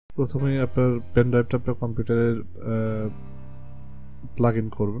প্রথমে আপনার পেন ড্রাইভটা আপনার কম্পিউটারের প্লাগ ইন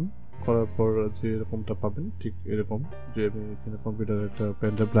করবেন, করার পর যে এরকমটা পাবেন ঠিক এরকম, যে আমি এখানে কম্পিউটারে একটা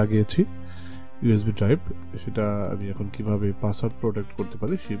পেন ড্রাইভ লাগিয়েছি ইউএসবি ড্রাইভ, সেটা আমি এখন কিভাবে পাসওয়ার্ড প্রোটেক্ট করতে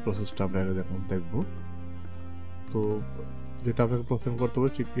পারি সেই প্রসেসটা আমরা আগে এখন দেখব। তো যেটা আপনাকে প্রথমে করতে হবে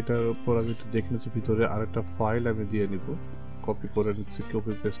ঠিক এটার পর আমি একটু দেখে নিচ্ছি, ভিতরে আরেকটা ফাইল আমি দিয়ে নিব, কপি করে নিচ্ছি,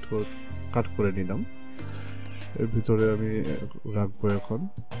 কপি পেস্ট করে কাট করে নিলাম, এর ভিতরে আমি রাখবো এখন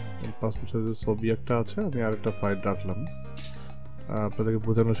পাসপোর্টের যে ছবি একটা আছে, আমি আরেকটা ফাইল রাখলাম আপনাদেরকে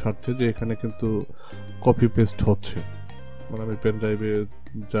বোঝানোর স্বার্থে যে এখানে কিন্তু কপি পেস্ট হচ্ছে, মানে আমি পেন ড্রাইভে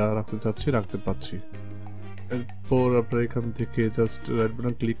যা রাখতে চাচ্ছি রাখতে পাচ্ছি। এরপর আপনারা এখান থেকে জাস্ট রাইট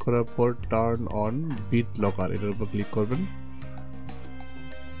বাটন ক্লিক করার পর টার্ন অন বিট লকার এটার উপর ক্লিক করবেন।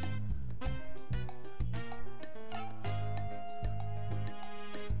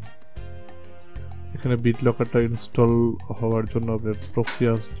 এখানে বিট লকারটা ইনস্টল হওয়ার জন্য আপনার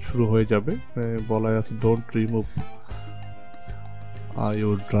প্রক্রিয়া শুরু হয়ে যাবে, বলা আছে don't remove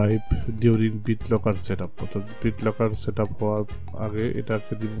your drive during BitLocker setup, অর্থাৎ BitLocker setup হওয়ার আগে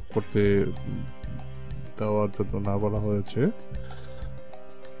এটাকে রিমুভ করতে দেওয়ার জন্য না বলা হয়েছে।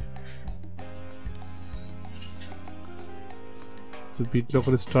 তো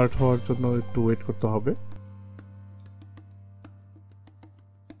BitLocker স্টার্ট হওয়ার জন্য একটু ওয়েট করতে হবে।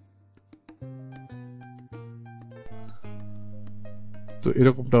 তো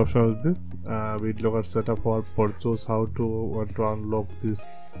এরকমটা অপশন আসবে, BitLocker সেটআপ হওয়ার পর choose how to want to unlock this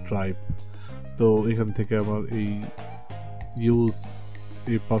drive. তো এখান থেকে আমার এই ইউজ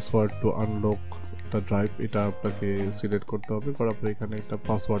এই password two unlock the drive এটা আপনাকে সিলেক্ট করতে হবে, করার পর এখানে একটা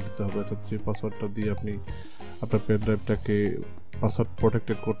পাসওয়ার্ড দিতে হবে, অর্থাৎ যে পাসওয়ার্ডটা দিয়ে আপনি আপনার পেন ড্রাইভটাকে পাসওয়ার্ড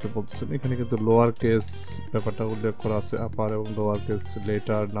প্রোটেক্টেড করতে বলতেছেন। এখানে কিন্তু লোয়ার কেস ব্যাপারটা উল্লেখ করা আছে, আপার এবং lower case,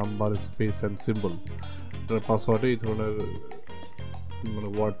 letter, number, space and symbol, পাসওয়ার্ডে এই ধরনের মানে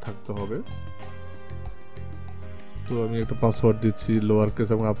ওয়ার্ড থাকতে হবে। তো আমি একটা পাসওয়ার্ড দিচ্ছি লোয়ার কেস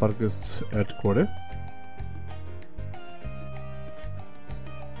এবং আপার কেস অ্যাড করে,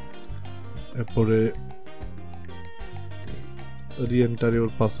 এরপরে রিএন্টার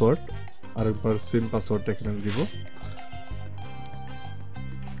ইউর পাসওয়ার্ড, আরেকবার সেম পাসওয়ার্ডটা এখানে দিব।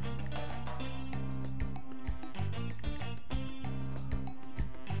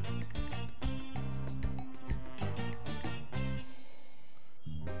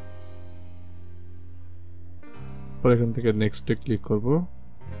 পরে এখান থেকে নেক্সটে ক্লিক করব।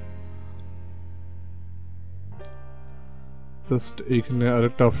 জাস্ট এইখানে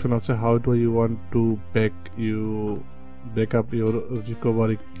আরেকটা অপশন আছে, how do you want to back up your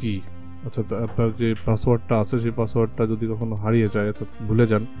recovery কি, অর্থাৎ আপনার যে পাসওয়ার্ডটা আছে সেই পাসওয়ার্ডটা যদি কখনো হারিয়ে যায় অর্থাৎ ভুলে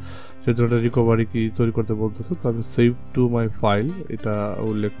যান, সেই জন্য রিকভারি কি তৈরি করতে বলতেছে। তো আমি সেভ টু মাই ফাইল এটা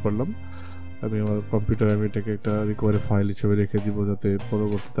উল্লেখ করলাম, আমি আমার কম্পিউটারে আমি এটাকে একটা রিকভারি ফাইল হিসেবে রেখে দিব, যাতে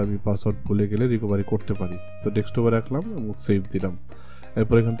পরবর্তীতে আমি পাসওয়ার্ড ভুলে গেলে রিকভারি করতে পারি। তো ডেস্কটপে রাখলাম এবং সেভ দিলাম,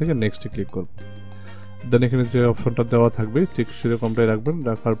 এরপর এখান থেকে নেক্সটে ক্লিক করব। দেন এখানে যে অপশনটা দেওয়া থাকবে ঠিক সেরকমটাই রাখবেন,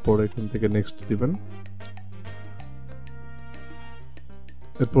 রাখার পর এখান থেকে নেক্সট দিবেন।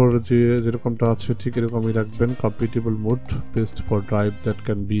 এরপর যেরকমটা আছে ঠিক এরকমই রাখবেন, compatible mode best for drive that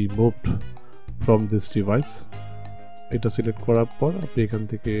can be moved from this device, এটা সিলেক্ট করার পর আপনি এখান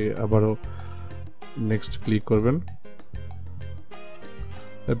থেকে আবারও নেক্সট ক্লিক করবেন।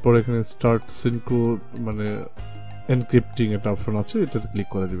 এরপর এখানে স্টার্ট সিনক্রো মানে এনক্রিপ্টিং একটা অপশন আছে, এটাতে ক্লিক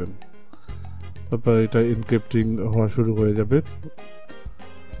করে দিবেন, তারপর এটা এনক্রিপ্টিং হওয়া শুরু হয়ে যাবে।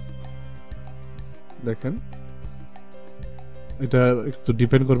 দেখেন এটা একটু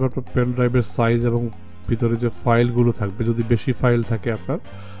ডিপেন্ড করবে আপনার পেন ড্রাইভের সাইজ এবং ভিতরে যে ফাইলগুলো থাকবে, যদি বেশি ফাইল থাকে আপনার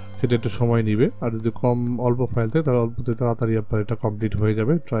সেটা একটু সময় নিবে, আর যদি অল্প ফাইল থাকে তাহলে অল্পতে তাড়াতাড়ি আপনার এটা কমপ্লিট হয়ে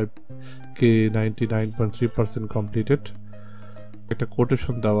যাবে। ড্রাইভ কে 99.3% কমপ্লিটেড। একটা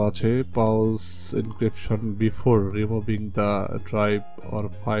কোটেশন দেওয়া আছে, পাউজ encryption before removing the drive or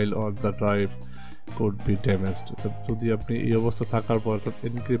file on the drive code B damaged. যদি আপনি এই অবস্থা থাকার পর অর্থাৎ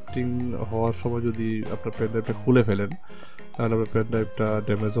এনক্রিপ্টিং হওয়ার সময় যদি আপনার পেন ড্রাইভটা খুলে ফেলেন তাহলে আপনার পেন ড্রাইভটা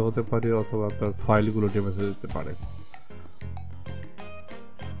ড্যামেজও হতে পারে অথবা আপনার ফাইলগুলো ড্যামেজ হয়ে যেতে পারে।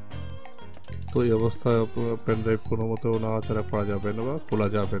 তো এই অবস্থায় পেন ড্রাইভ কোনো মতেও নাড়াচাড়া করা যাবে না বা খোলা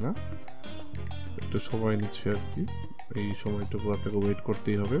যাবে না, একটু সময় নিচ্ছে আর কি, এই সময়টুকু আপনাকে ওয়েট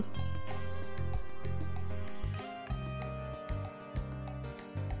করতেই হবে।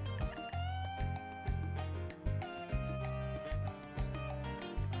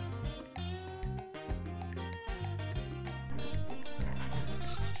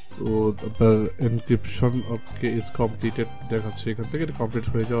 তো আপনার এনক্রিপশন ওকে ইজ কমপ্লিটেড দেখাচ্ছে, এখান থেকে এটা কমপ্লিট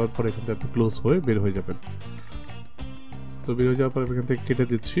হয়ে যাওয়ার পর এখান থেকে আপনি ক্লোজ হয়ে বের হয়ে যাবেন। তো বের হয়ে যাওয়ার পর এখান থেকে কেটে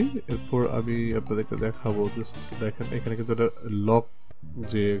দিচ্ছি। এরপর আমি আপনাদেরকে দেখাবো, জাস্ট দেখেন এখানে কিন্তু একটা লক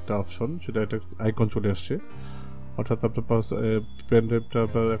যে একটা অপশন, সেটা একটা আইকন চলে আসছে, অর্থাৎ আপনার পেন ড্রাইভটা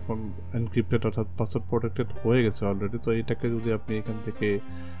আপনার এখন এনক্রিপ্টেড অর্থাৎ পাসওয়ার্ড প্রোটেক্টেড হয়ে গেছে অলরেডি। তো এটাকে যদি আপনি এখান থেকে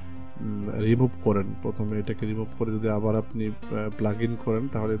রিমুভ করেন, প্রথমে এটাকে রিমুভ করে যদি আবার আপনি প্লাগ ইন করেন,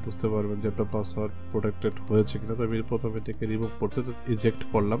 তাহলে বুঝতে পারবেন যে আপনার পাসওয়ার্ড প্রোটেক্টেড হয়েছে কিনা। তো আমি প্রথমে এটাকে রিমুভ করতে ইজেক্ট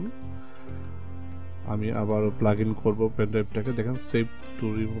করলাম, আমি আবার প্লাগ ইন করবো পেন ড্রাইভটাকে। দেখেন সেভ টু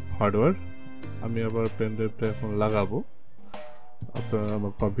রিমুভ হার্ডওয়্যার। আমি আবার পেন ড্রাইভটা এখন লাগাবো আপনার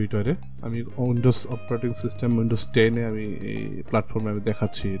আমার কম্পিউটারে। আমি উইন্ডোজ অপারেটিং সিস্টেম উইন্ডোজ 10-এ আমি এই প্ল্যাটফর্মে আমি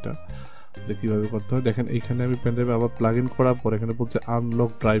দেখাচ্ছি এটা যে কীভাবে করতে হয়। দেখেন এইখানে আমি পেন ড্রাইভে আবার প্লাগ ইন করার পর এখানে বলছে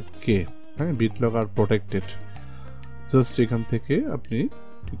আনলক ড্রাইভ কে, হ্যাঁ, বিটলক আর প্রোটেক্টেড। জাস্ট এখান থেকে আপনি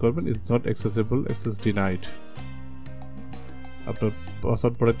কী করবেন, it's not accessible, access denied. আপনার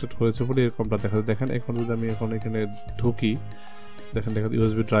পাসওয়ার্ড প্রোটেক্টেড হয়েছে বলে এরকমটা দেখা যায়। দেখেন এখন যদি আমি এখন এখানে ঢুকি, দেখেন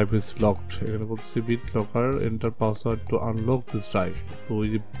ইউএসবি ড্রাইভ ইজ লকড, এখানে বলতেছি bit locker enter password two unlock this drive. তো ওই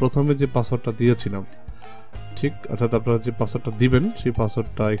যে প্রথমে যে পাসওয়ার্ডটা দিয়েছিলাম, ঠিক, অর্থাৎ আপনারা যে পাসওয়ার্ডটা দিবেন সেই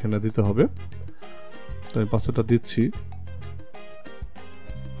পাসওয়ার্ডটা এখানে দিতে হবে। তো আমি পাসওয়ার্ডটা দিচ্ছি।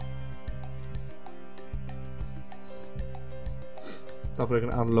 তারপর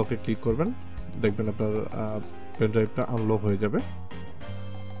এখানে আনলকে ক্লিক করবেন, দেখবেন আপনার পেন ড্রাইভটা আনলক হয়ে যাবে।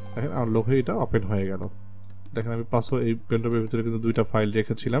 দেখেন আনলক হয়ে এটা ওপেন হয়ে গেল। দেখেন আমি এই পেন ড্রাইভের ভিতরে কিন্তু দুইটা ফাইল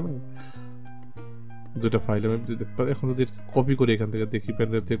রেখেছিলাম, দুইটা ফাইল আমি এখন যদি কপি করি এখান থেকে দেখি, পেন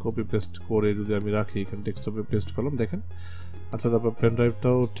ড্রাইভ থেকে কপি পেস্ট করে যদি আমি রাখি, এখানে ডেস্কটপে পেস্ট করলাম, দেখেন অর্থাৎ আপনার পেন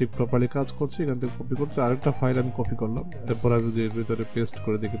ড্রাইভটাও ঠিক প্রপারলি কাজ করছে। এখান থেকে কপি করছে, আরেকটা ফাইল আমি কপি করলাম, এরপর আমি যদি এর ভিতরে পেস্ট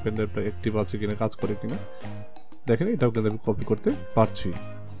করে দেখি পেন ড্রাইভটা অ্যাক্টিভ আছে কিনা, কাজ করে কিনা। দেখেন এটাও কিন্তু আমি কপি করতে পারছি।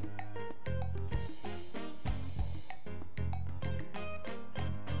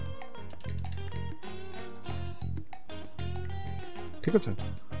 ঠিক আছে,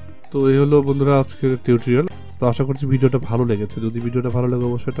 তো এই হলো বন্ধুরা আজকের টিউটোরিয়াল। তো আশা করছি ভিডিওটা ভালো লেগেছে। যদি ভিডিওটা ভালো লাগে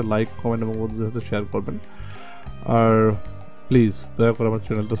অবশ্যই একটা লাইক, কমেন্ট এবং বন্ধুদের সাথে শেয়ার করবেন। আর প্লিজ দয়া করে আমার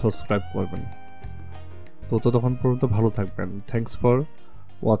চ্যানেলটা সাবস্ক্রাইব করবেন। তো ততক্ষণ পর্যন্ত ভালো থাকবেন। Thanks for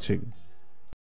watching.